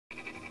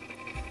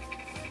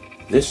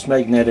This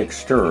magnetic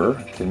stir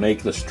can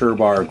make the stir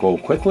bar go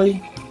quickly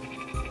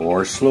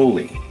or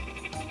slowly.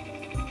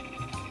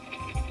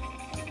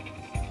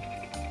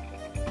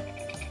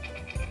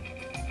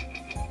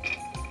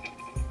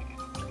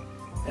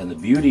 And the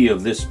beauty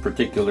of this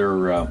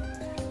particular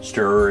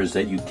stirrer is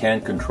that you can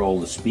control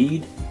the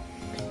speed,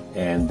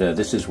 and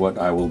this is what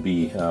I will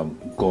be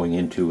going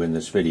into in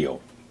this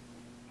video.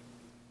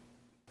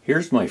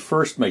 Here's my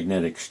first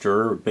magnetic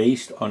stirrer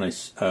based on a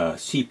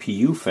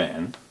CPU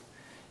fan,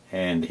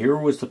 and here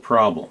was the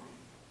problem.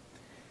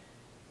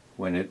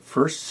 When it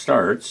first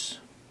starts,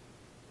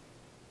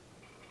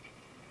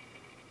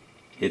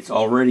 it's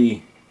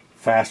already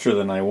faster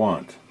than I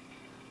want.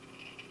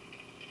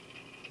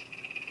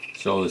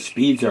 So the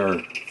speeds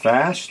are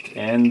fast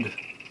and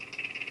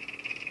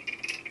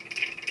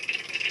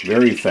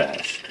very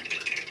fast.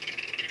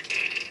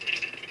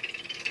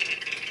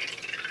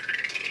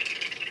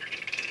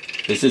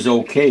 This is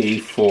okay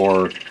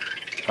for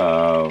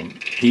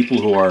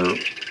people who are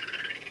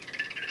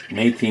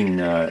making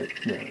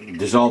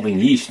dissolving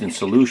yeast in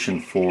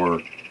solution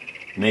for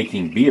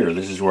making beer.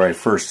 This is where I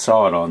first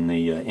saw it on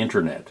the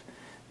internet.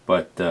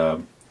 But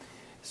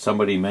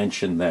somebody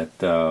mentioned that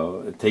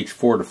it takes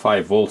 4 to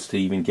 5 volts to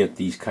even get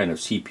these kind of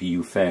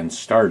CPU fans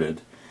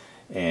started,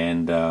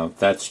 and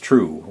that's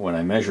true when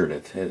I measured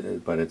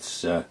it, but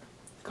it's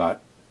got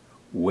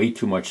way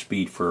too much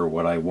speed for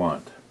what I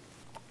want.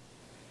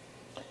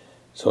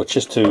 So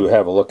just to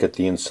have a look at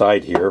the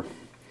inside here,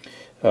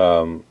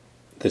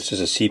 this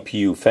is a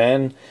CPU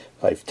fan.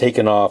 I've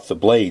taken off the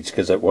blades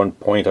because at one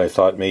point I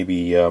thought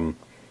maybe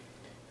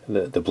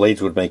the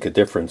blades would make a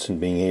difference in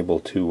being able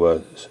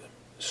to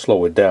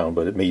slow it down,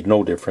 but it made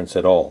no difference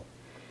at all.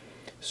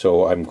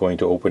 So I'm going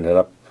to open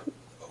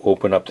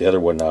up the other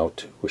one now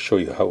to show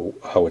you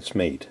how it's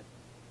made.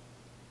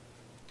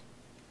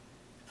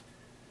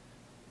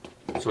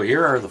 So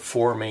here are the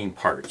 4 main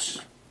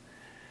parts.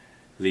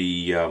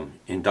 The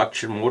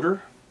induction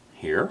motor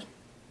here,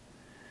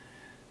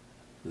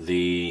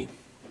 the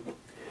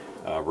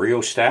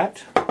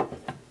rheostat,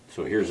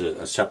 so here's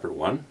a separate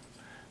one.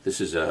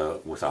 This is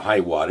with a high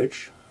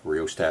wattage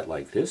rheostat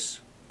like this.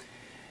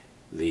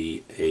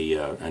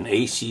 An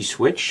AC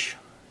switch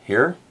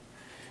here,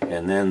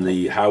 and then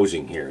the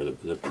housing here,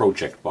 the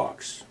project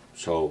box.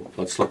 So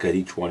let's look at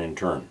each one in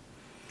turn.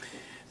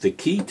 The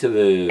key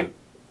to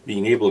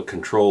being able to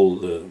control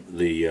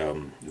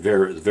the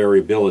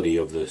variability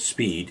of the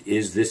speed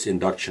is this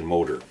induction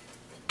motor.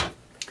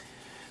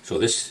 So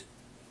this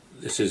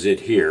is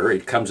it here.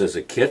 It comes as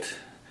a kit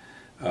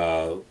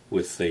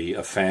with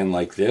a fan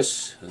like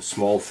this, a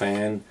small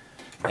fan,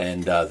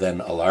 and then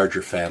a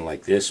larger fan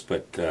like this,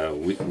 but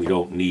we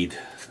don't need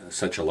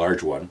such a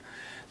large one.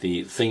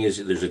 The thing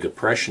is, there's a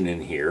depression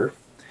in here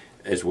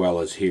as well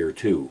as here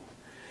too,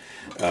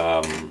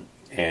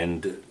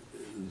 and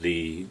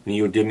the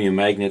neodymium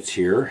magnets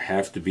here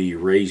have to be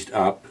raised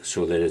up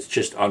so that it's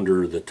just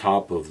under the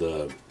top of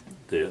the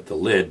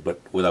lid, but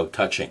without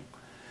touching.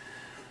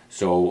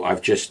 So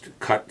I've just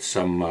cut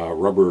some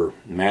rubber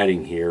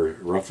matting here,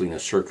 roughly in a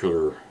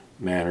circular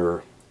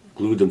manner,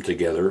 glued them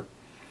together,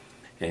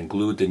 and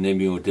glued the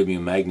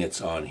neodymium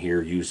magnets on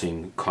here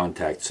using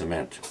contact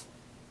cement.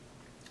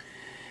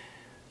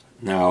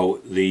 Now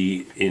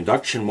the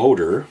induction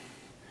motor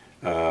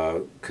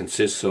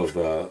consists of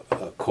a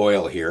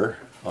coil here.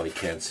 Oh, you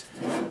can't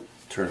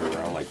turn it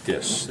around like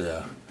this.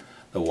 The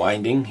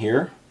winding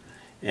here,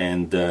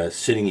 and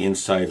sitting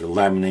inside a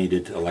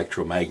laminated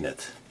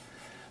electromagnet.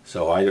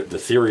 So the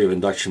theory of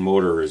induction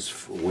motor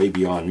is way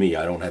beyond me.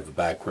 I don't have a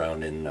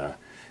background in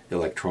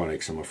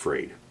electronics, I'm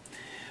afraid.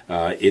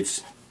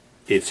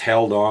 It's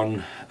held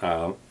on,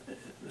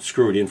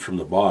 screwed in from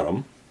the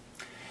bottom,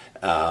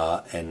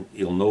 and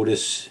you'll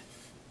notice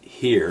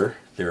here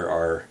there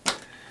are,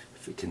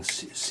 if you can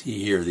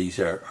see here, these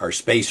are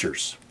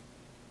spacers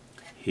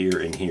here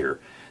and here.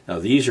 Now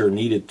these are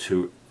needed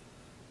to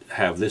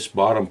have this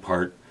bottom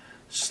part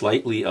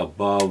slightly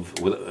above,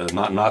 with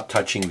not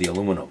touching the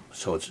aluminum,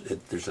 so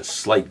there's a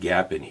slight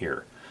gap in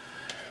here.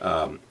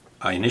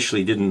 I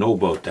initially didn't know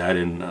about that,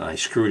 and I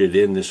screwed it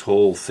in. This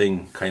whole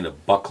thing kind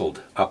of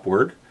buckled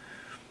upward,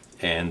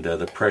 and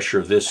the pressure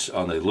of this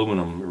on the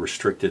aluminum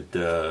restricted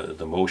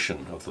the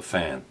motion of the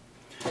fan.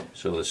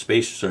 So the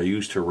spacers are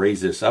used to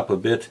raise this up a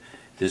bit.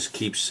 This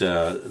keeps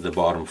the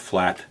bottom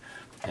flat,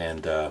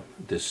 and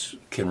this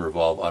can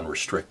revolve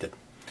unrestricted.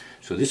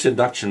 So this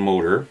induction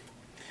motor,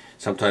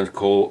 sometimes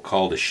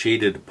called a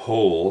shaded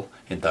pole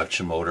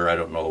induction motor, I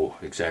don't know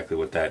exactly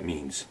what that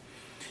means,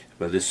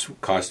 but this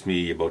cost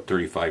me about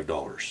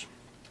 $35.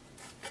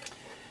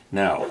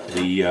 Now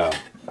the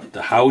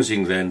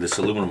housing then, this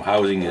aluminum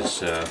housing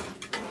is,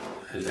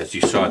 as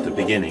you saw at the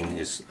beginning,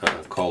 is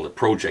called a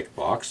project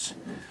box.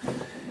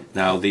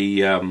 Now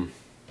the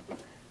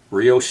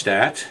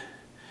rheostat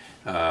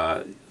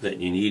that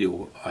you need,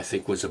 I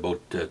think, was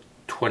about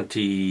 $20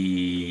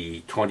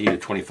 to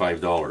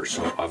 $25.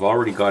 So I've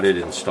already got it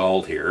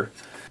installed here.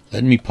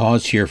 Let me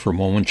pause here for a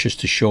moment just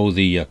to show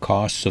the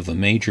costs of the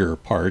major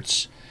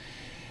parts.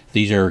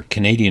 These are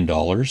Canadian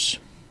dollars.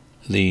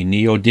 The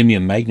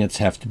neodymium magnets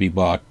have to be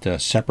bought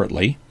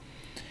separately,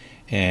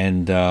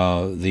 and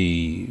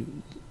the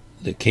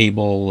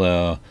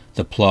cable,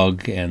 the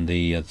plug, and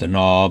the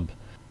knob,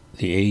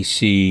 the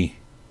AC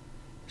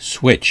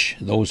switch,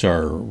 those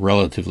are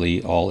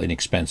relatively all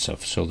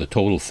inexpensive, so the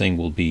total thing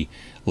will be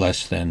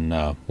less than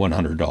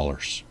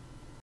 $100.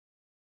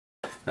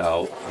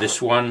 Now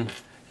this one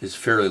is a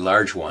fairly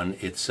large one.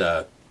 It's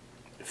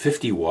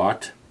 50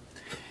 watt,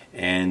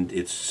 and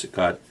it's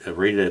got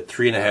rated at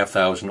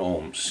 3,500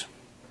 ohms.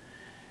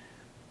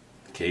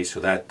 Okay, so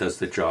that does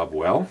the job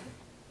well.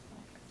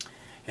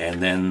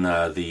 And then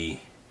the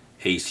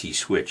AC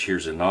switch.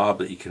 Here's a knob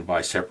that you can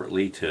buy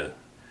separately to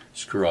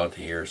screw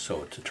onto here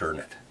so to turn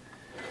it.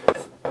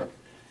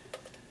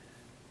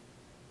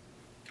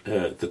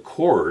 The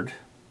cord,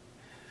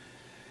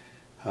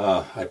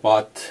 I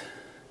bought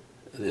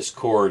this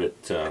cord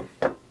at a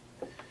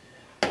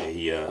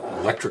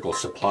electrical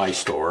supply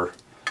store,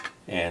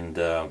 and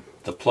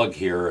the plug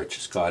here I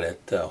just got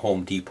at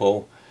Home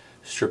Depot.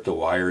 Strip the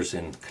wires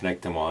and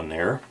connect them on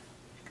there.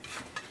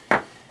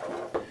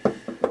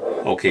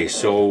 Okay,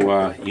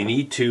 so you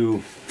need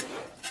to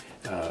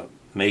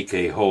make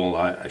a hole.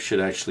 I should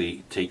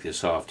actually take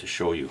this off to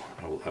show you.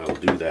 I'll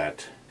do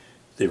that.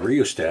 The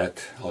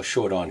rheostat, I'll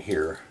show it on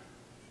here,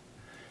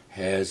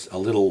 has a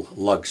little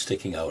lug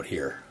sticking out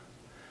here.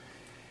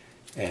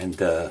 And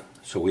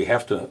so we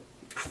have to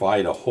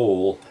provide a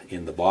hole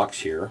in the box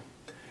here.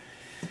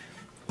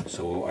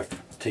 So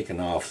I've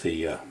taken off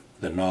the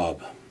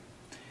knob.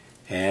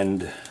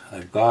 And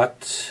I've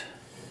got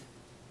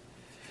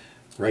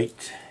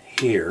right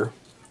here,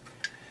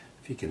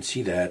 if you can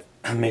see that,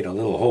 I made a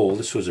little hole.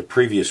 This was a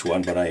previous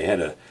one, but I had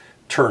to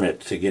turn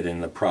it to get in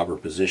the proper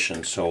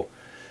position. So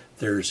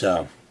there's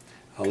a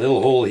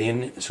little hole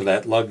in, so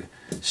that lug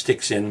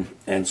sticks in,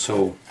 and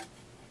so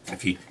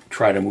if you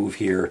try to move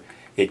here,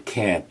 it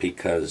can't,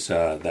 because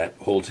that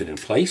holds it in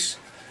place.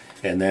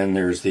 And then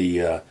there's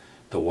the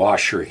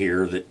washer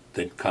here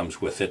that comes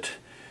with it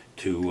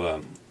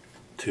to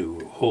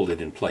hold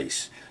it in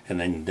place, and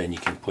then you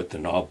can put the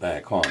knob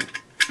back on.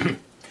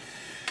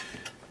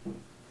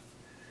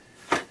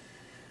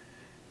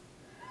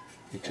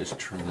 Let me just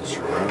turn this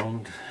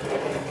around.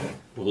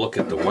 We'll look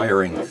at the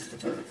wiring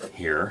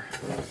here.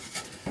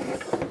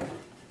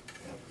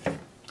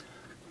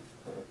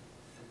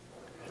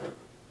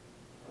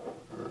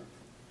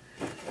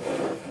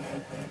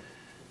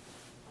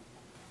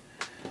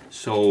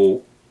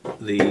 So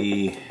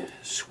the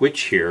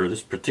switch here,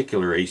 this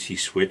particular AC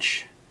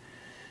switch,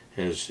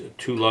 has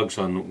two lugs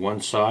on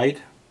one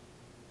side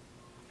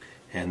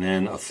and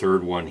then a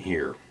third one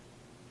here.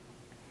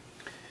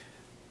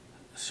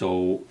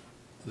 So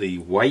the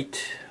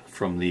white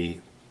from the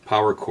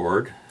power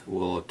cord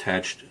will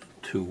attach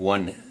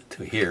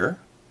to here,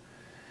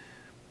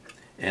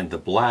 and the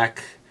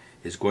black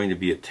is going to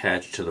be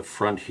attached to the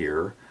front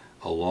here,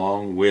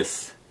 along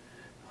with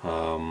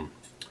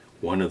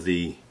one of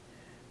the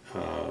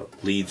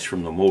leads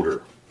from the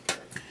motor.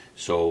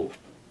 So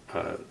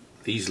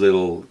these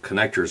little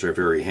connectors are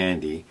very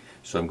handy.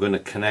 So I'm going to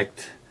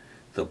connect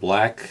the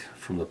black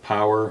from the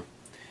power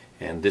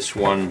and this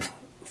one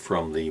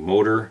from the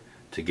motor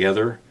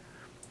together,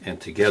 and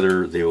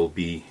together they will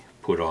be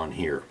put on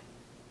here.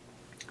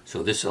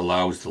 So this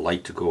allows the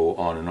light to go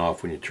on and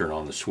off when you turn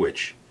on the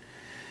switch.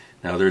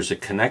 Now there's a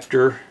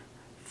connector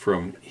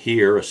from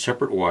here, a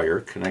separate wire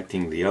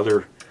connecting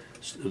the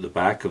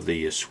back of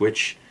the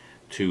switch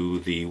to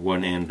the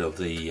one end of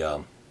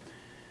the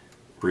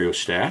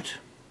rheostat,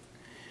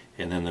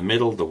 and then the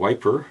middle, the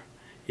wiper,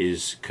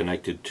 is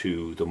connected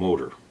to the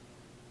motor,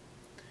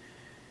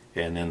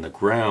 and then the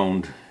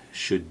ground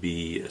should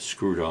be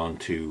screwed on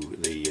to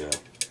the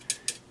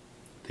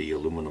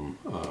aluminum,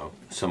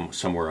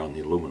 somewhere on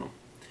the aluminum.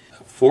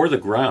 For the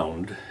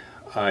ground,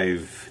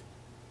 I've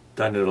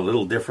done it a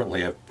little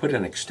differently. I've put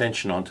an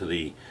extension onto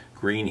the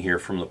green here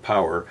from the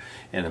power,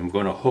 and I'm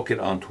going to hook it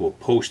onto a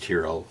post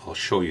here. I'll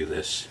show you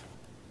this.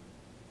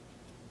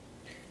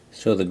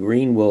 So the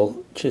green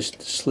will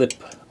just slip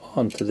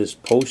onto this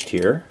post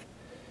here,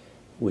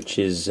 which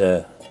is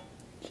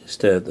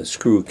just the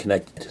screw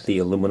connected to the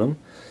aluminum,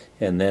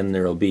 and then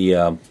there will be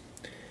a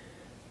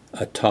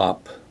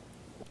top,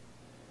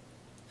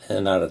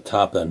 and not a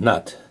top, a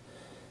nut.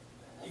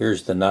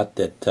 Here's the nut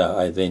that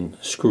I then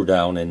screw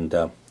down and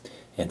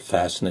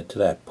fasten it to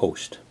that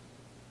post.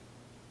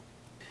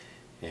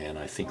 And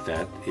I think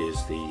that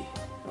is the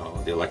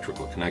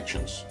electrical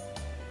connections.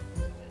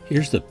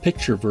 Here's the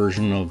picture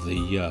version of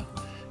the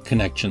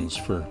connections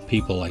for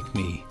people like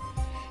me.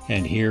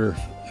 And here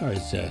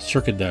is a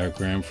circuit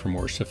diagram for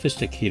more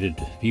sophisticated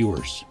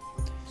viewers.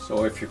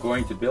 So if you're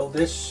going to build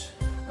this,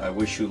 I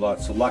wish you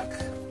lots of luck.